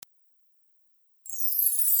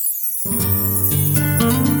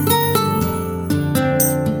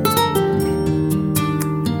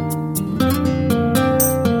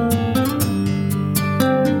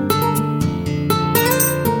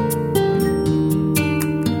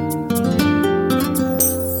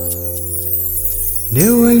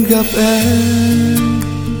anh gặp em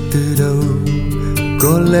từ đầu,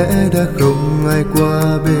 có lẽ đã không ai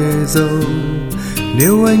qua bề dâu.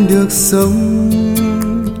 Nếu anh được sống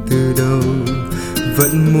từ đầu,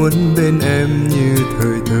 vẫn muốn bên em như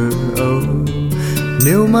thời thơ ấu.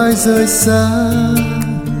 Nếu mai rời xa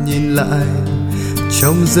nhìn lại,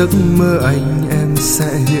 trong giấc mơ anh em sẽ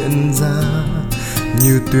hiện ra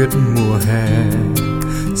như tuyết mùa hè,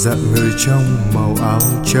 rạng ngời trong màu áo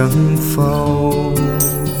trắng phau.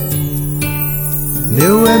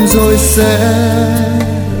 Nếu em rồi sẽ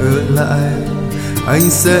ở lại, anh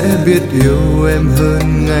sẽ biết yêu em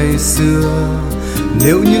hơn ngày xưa.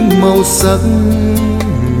 Nếu những màu sắc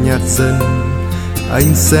nhạt dần,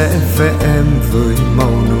 anh sẽ vẽ em với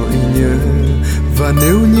màu nỗi nhớ. Và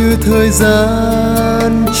nếu như thời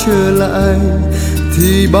gian trở lại,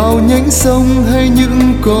 thì bao nhánh sông hay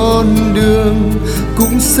những con đường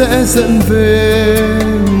cũng sẽ dẫn về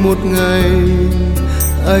một ngày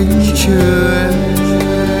anh chờ em.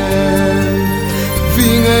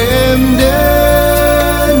 Vì ngày em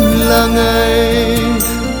đến là ngày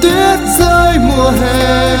tuyết rơi mùa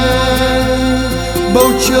hè,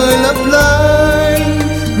 bầu trời lấp lánh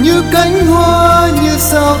như cánh hoa như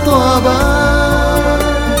sao tỏa ban.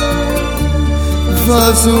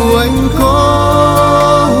 Và dù anh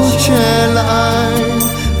có trẻ lại,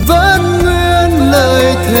 vẫn nguyên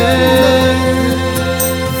lời thề,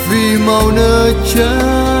 vì màu nở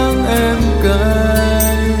trắng em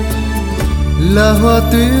cài là hoa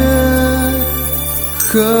tuyết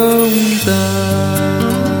không tàn.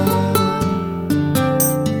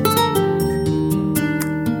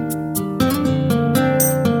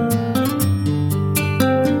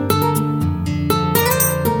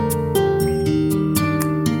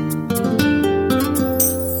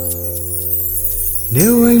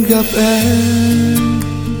 Nếu anh gặp em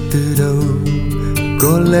từ đầu,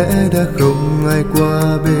 có lẽ đã không ai qua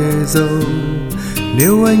bề dâu.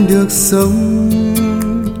 Nếu anh được sống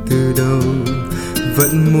từ đầu,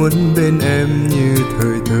 vẫn muốn bên em như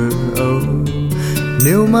thời thơ ấu.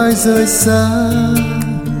 Nếu mai rời xa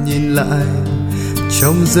nhìn lại,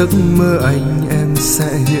 trong giấc mơ anh em sẽ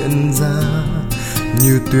hiện ra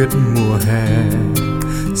như tuyết mùa hè,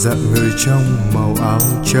 rạng ngời trong màu áo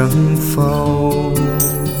trắng phau.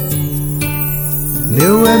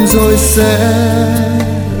 Nếu em rồi sẽ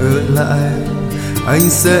ở lại, anh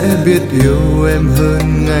sẽ biết yêu em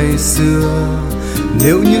hơn ngày xưa.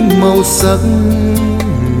 Nếu những màu sắc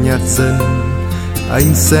nhạt dần,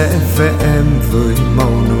 anh sẽ vẽ em với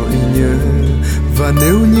màu nỗi nhớ. Và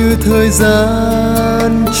nếu như thời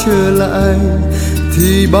gian trở lại,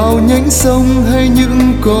 thì bao nhánh sông hay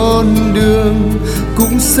những con đường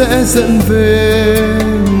cũng sẽ dẫn về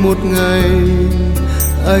một ngày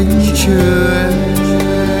anh chờ em.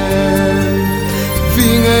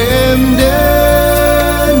 Vì ngày em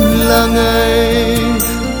đến là ngày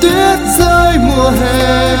tuyết rơi mùa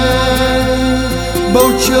hè, bầu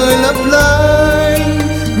trời lấp lánh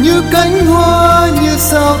như cánh hoa như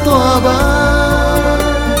sao tỏa ban.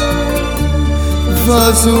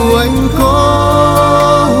 Và dù anh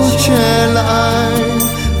có trẻ lại,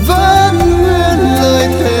 vẫn nguyên lời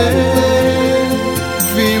thề,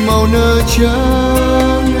 vì màu nở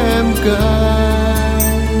trắng em cài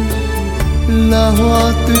là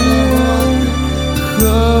hoa tuyết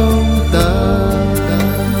không tàn.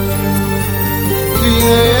 Vì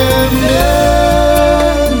ngày em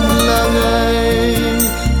đến là ngày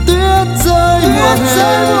tuyết rơi mùa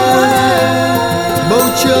hè, bầu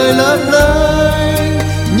trời lấp lánh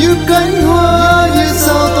như cánh hoa như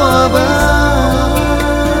sao tỏa ban.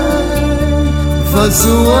 Và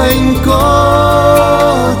dù anh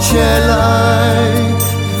có trẻ lại,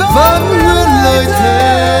 vẫn nguyên lời thề,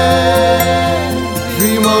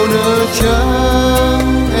 vì màu nở trắng